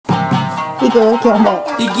行く今日も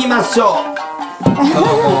行きましょう。今日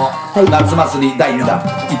も夏祭り第2弾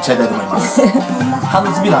いっちゃいたいと思います。ハン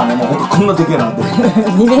ドスピナーね、もうほんとこんなでけえなって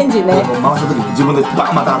リベンジね。回した時に自分でバ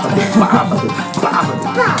ーンまた当たってバーン当たってバーン当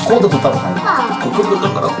たってコード取ったのかい。ここ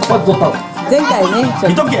からこうやって取ったの。前回ね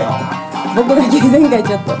見とけよ。僕だけ前回ち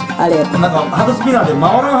ょっとあれなんかハンドスピナーで回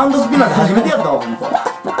らんハンドスピナーで初めてやったわほんと。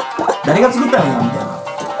誰が作ったんやみたいな。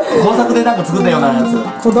工作でなんか作ったようなやつ。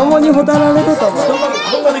子供にほたられると思う。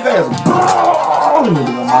こんなでかいやつブーンっ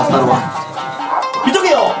て回したるわ。見とけ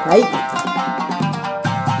よ。はい。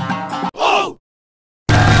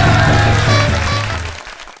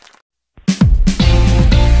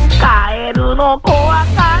カエルの子は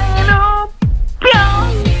カエルぴょ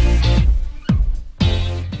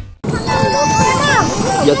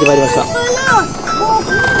ん。やってまいりました。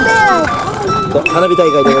花火大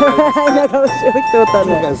会でございます。変な顔してる人おったね。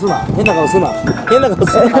変な顔すな。変な顔すな。変な顔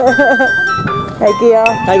すな。はい行くよ。は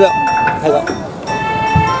い行くよ。はい行くよ。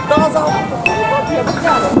どうぞ。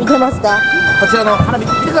見てますか。こちらの花火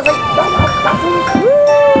見てください。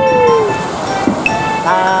た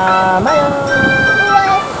まよ。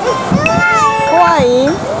怖い？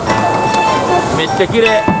めっちゃ綺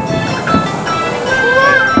麗。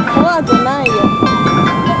怖くないよ。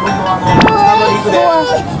怖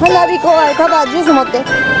い。花火怖い。パパジュース持って。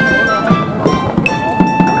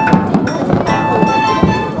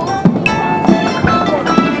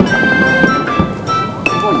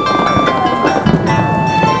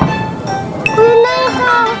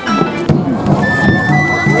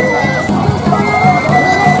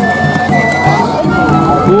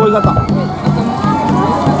大井型。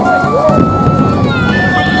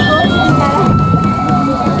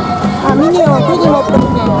あ、ミニを手に持って返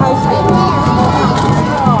してる。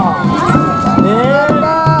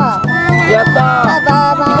やったー。バ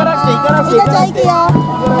ーバー。行からして行からして。ピカちゃん行くよ。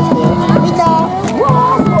見た。行こ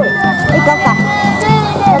うか。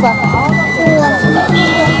パパ。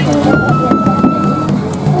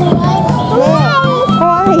怖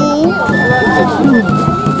い？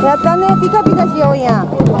やったね、ピカピカしようやん。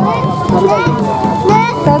か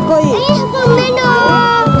っこいい。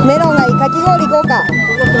メロンがいい。かき氷行こうか。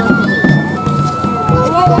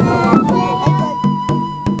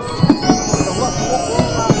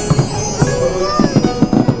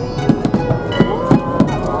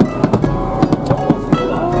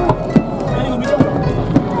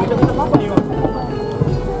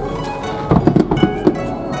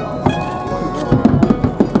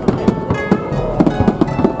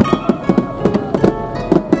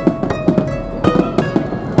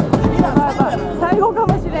最後か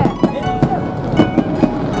もしれん。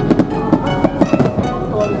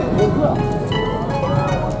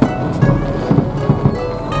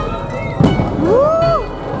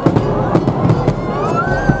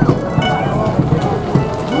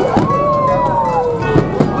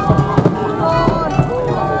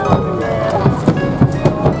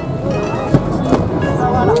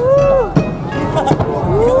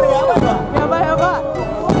やばいやばい。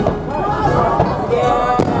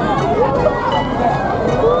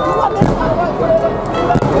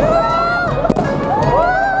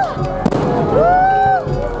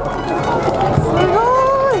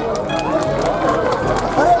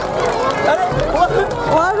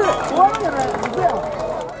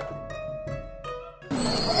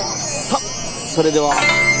それでは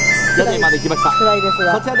屋台まで来ました。辛いです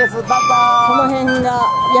が、こちらです。どうぞ。この辺が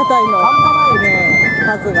屋台の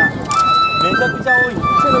数がめちゃくちゃ多い。ちょ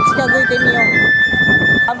っと近づいてみよ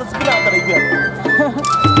ハンドスピナーあったら行くやろ。う。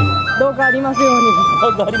どうかありますように。な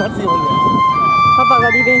んかありますように。パパが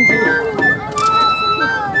リベンジ。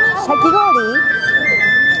かき氷？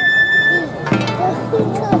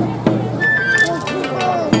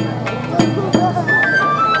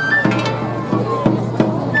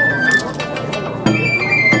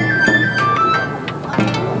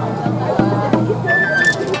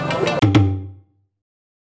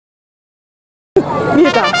見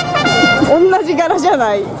えた。同じ柄じゃ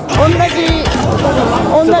ない。同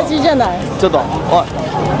じじゃない。ちょっと、おい、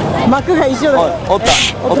幕が一緒だおい、よ。おった、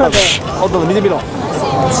おった、おった、見てみろ。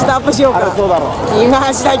スタップしようあれか。そうだろ。来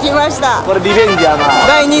ました来ました。これリベンジやな。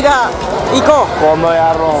第2弾行こう。この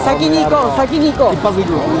野郎。先に行こう先に行こう。一発行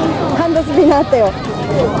くよ。ハンドスピナーあったよ。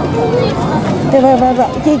やばいやばいやば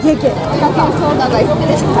い。いけいけいけ。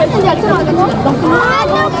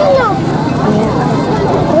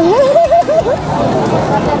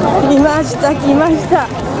来ました来ました。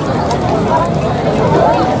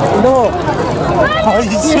どう？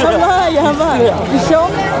やばいやばい。一緒？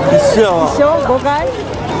一緒。一緒？5回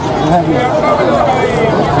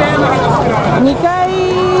？2回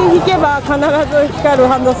引行けば必ず光る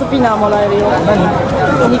ハンドスピナーもらえるよ。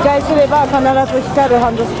2回すれば必ず光るハ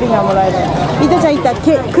ンドスピナーもらえる。いとちゃん行ったら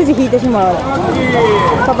くじ引いてしまう。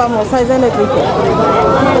パパも最前列行って。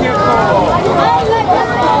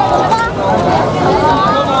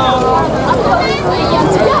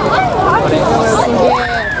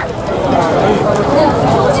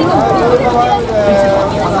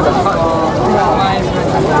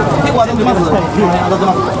結構当ててます。当てて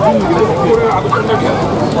ます。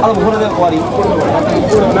あ、でもこれで終わり。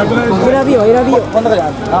選びよう選びよう。この中であ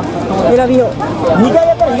るな。選びよう。2回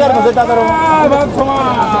やったら光るの絶対当たる。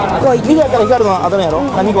2回やったら光るの当たるんやろ。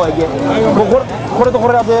2個はいけ。もうこれとこ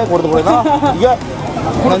れ当て、これとこれな。いや。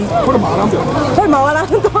これ回らんとよ。これ回らん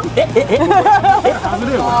と。外れ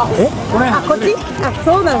よ。これ。あ、こっち？あ、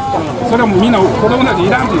そうなんですか。それはもうみんな子供たちい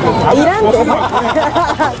らんって言う。いらんって。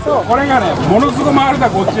そう。これがね、ものすごく回るだ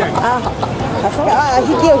こっちやん。あ、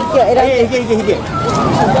引けよ引けよ、選んで。引け。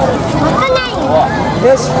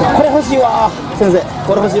よし、これ欲しいわ。先生、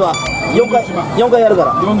これ欲しいわ。4回やるか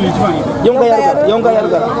ら。41番いい。4回やる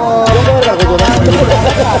から。ここね。ちょ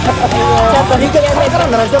っと1回やらないから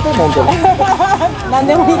鳴らしちゃってもう本当に。何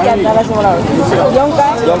でもいいから鳴らしてもらう。4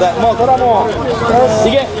回。もうそれはもう。よ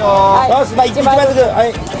し、いけ。よし、まあ1枚ずつ。は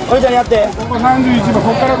い。お兄ちゃんやって。ここ31番、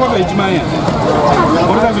ここからこそ1万円やね。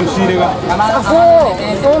これだけの仕入れが。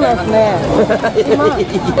そうなんですね。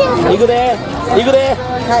行くで。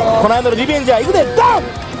この間のリベンジャー行くで。ダン。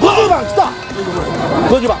50番来た。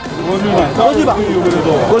50番。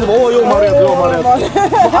おお、よう回るやつ。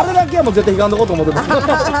あれだけはもう絶対引かんとこうと思ってた。は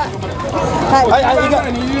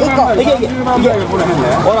い、いけ。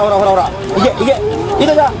ほら。いけ。い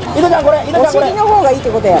とちゃんこれ。お尻の方がいいって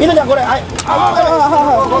ことや。いとちゃんこれ。はい。こ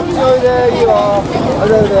っちおいで、いいよ。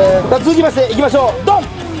続きまして行きましょう。ドン。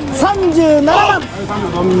37番。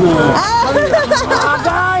じ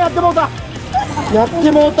ゃあやってもうた。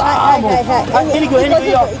はい、エリ君いい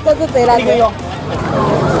よ。1個ずつ選んで。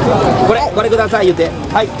これください言って。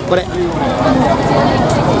はい、これ。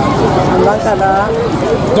なんかな。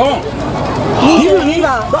ドン。22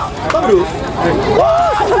番。ダブル。わ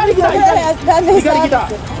あ、左来た。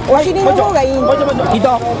お尻の方がいいんだ。いと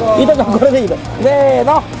ちゃんこれでいいの。せー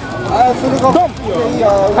の。ドン。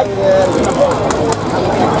はい。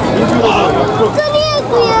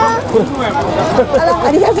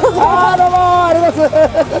ありがとうございます。どうもありがとうございま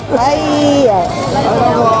す。はい。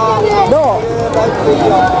どう？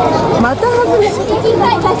また外れ。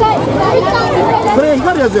これ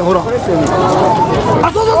光るやつやほら。あ、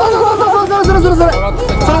そう。そ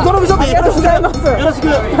れ登録しとっていい？よろしく。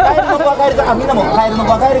カエルのコはカエルちゃん、みんなもカエルの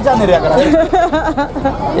コはカエルチャンネルやからね。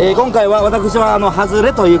今回は私は外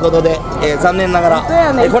れということで、残念ながら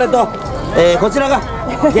これとこちらが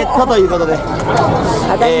ゲットということで、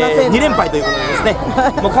2連敗ということでですね。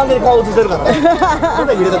もう完全に顔映せるから。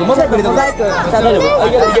モザイク入れとく。大丈夫？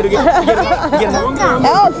いける。あ、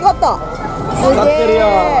大きかった。すげえ。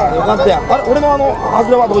よかったや。あれ、俺の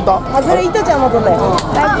外れはどこ行った？外れ、いとちゃんも取ったよ。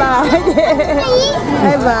バ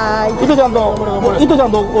イバイ。いとちゃんと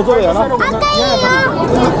お揃いやな。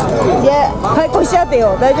はい、こうしちゃって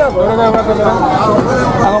よ。大丈夫？か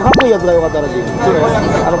っこいいやつが良かったらしい。か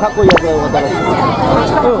っこいいやつが良かったらしい。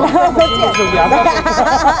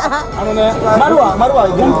丸は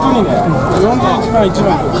本当にね、41番1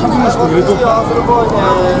番数の人入れとった。あ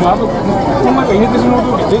とこの中入れてしまう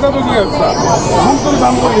時出た時がさ、本当に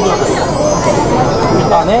番号入れとっ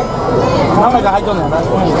た。あね、何枚か入っとんのやな。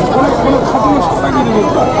この数の人だけ入れと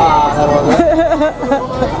った。ああ、なるほど。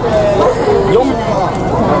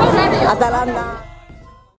当たらんな。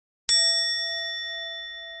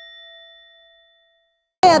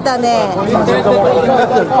やったね。それが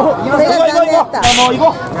残念やった。もう行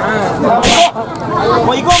こう。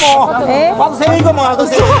もう行こう。まず1000円行こう。もうあと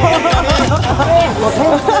1000円。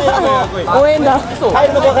応援だ。カエ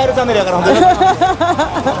ルのコはカエルチャンネルやから本当に。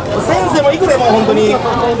先生も行くでもう本当に。いやも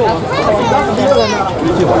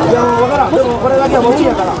う分からん。でもこれだけはもう無理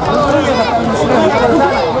やから。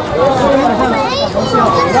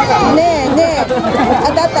ねえ、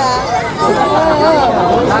当たった。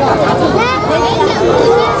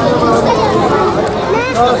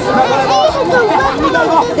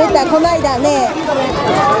出た、こないだね。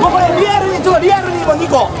もうこれリアルにもう2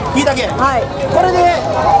個引いたけ。はい。これで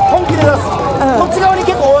本気で出す。こっち側に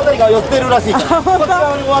結構大当たりが寄ってるらしいから。こっち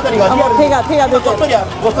側に大当たりがリアルに。手が出てる。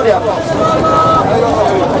ごっそりや。行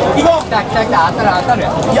こう。来た。当たる。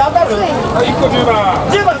いや当たる。1個10番。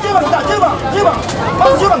10番来た。10番。ま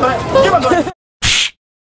ず10番どれ？10番どれ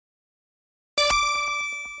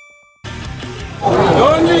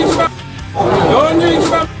？41番。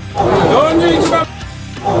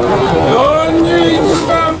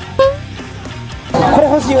これ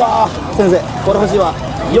欲しいしいわ先生、これ欲しいわ。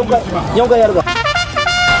4回やるか。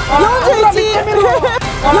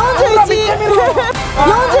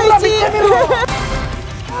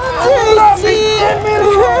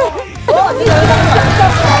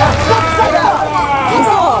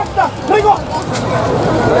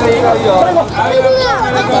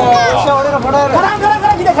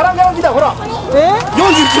カラン来た、ほら。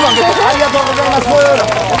41番ゲット、ありがとうございます。あ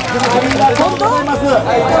りがとうございます。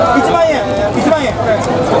1万円。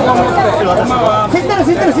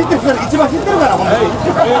知ってる、一番知ってるから、本当に。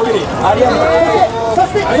ありがとう。そ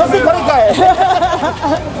してこれかい。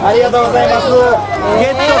ありがとうございます。ゲ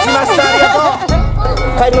ットしました。ありがとう。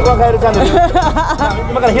カエルの子はカエルチャンネル。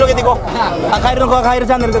今から広げていこう。カエルの子はカエル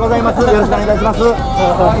チャンネルでございます。よろしくお願いいたします。知っ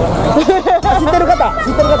てる方、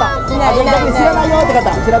知らないよって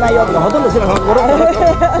方、知らないよって方、ほとんど知らない。これ正直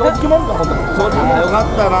もんか、本当に。正直よかっ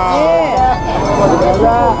たな。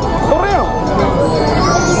それよ。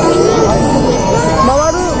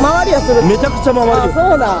回りやする。めちゃくちゃ回るよ。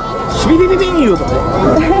そうだ。シビビビビン言うとね。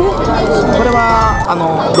これは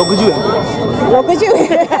60円。60円。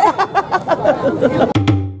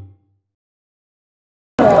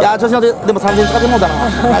いや調子乗って、でも3000円使ってもうたな。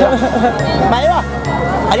前は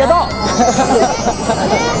ありがと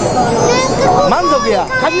う。満足や。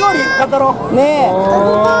かき氷買ったろ。ね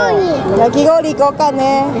え。焼き氷行こうか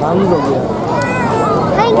ね。満足や。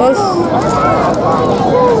よし。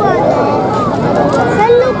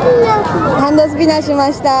ハンドスピナーしま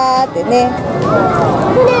したってね。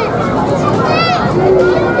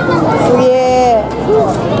すげえ。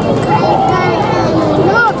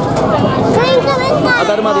当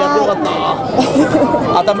たるまでやってよかった。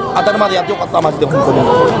当たるまでやってよかった、マジで本当に。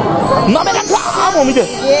なめらかー、もう見て。増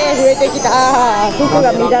えてきた。服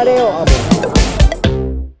が乱れよう。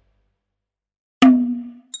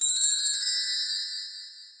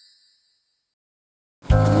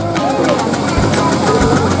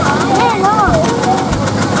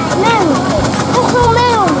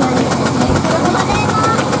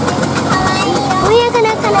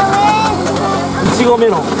いちごメ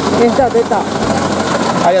ロン。出た。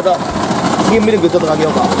ありがとう。チキンミルクちょっとかけよ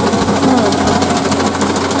うか。ち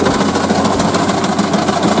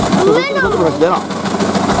ょっとかしてな。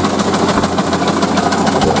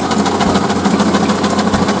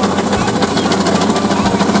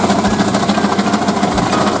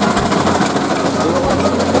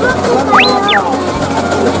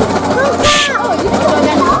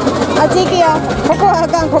あっち行くよ。ここはあ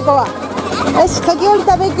かん、ここは。よし、かき氷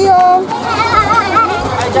食べ行くよ。は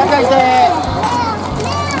い、ちゃんかして。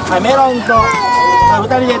はい、メロンと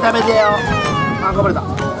2人で食べてよ。あ、こぼれた。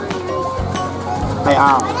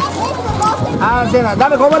はい、せーな、ダ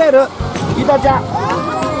メ、こぼれる。ゆたちゃんこ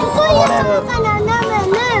ぼれる。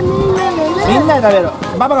みんなで食べる。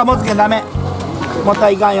パパが持つけんダメ。もったら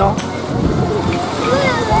いかんよ。もう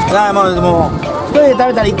一人で食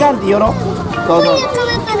べたらいかんって言うろ。そうそう、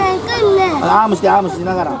アームし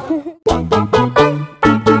ながら。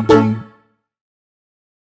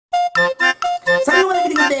最後まで見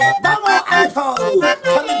てくれてどうもありがとう。チャ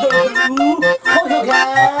ンネル登録、高評価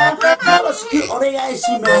よろしくお願いし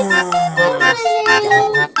ます。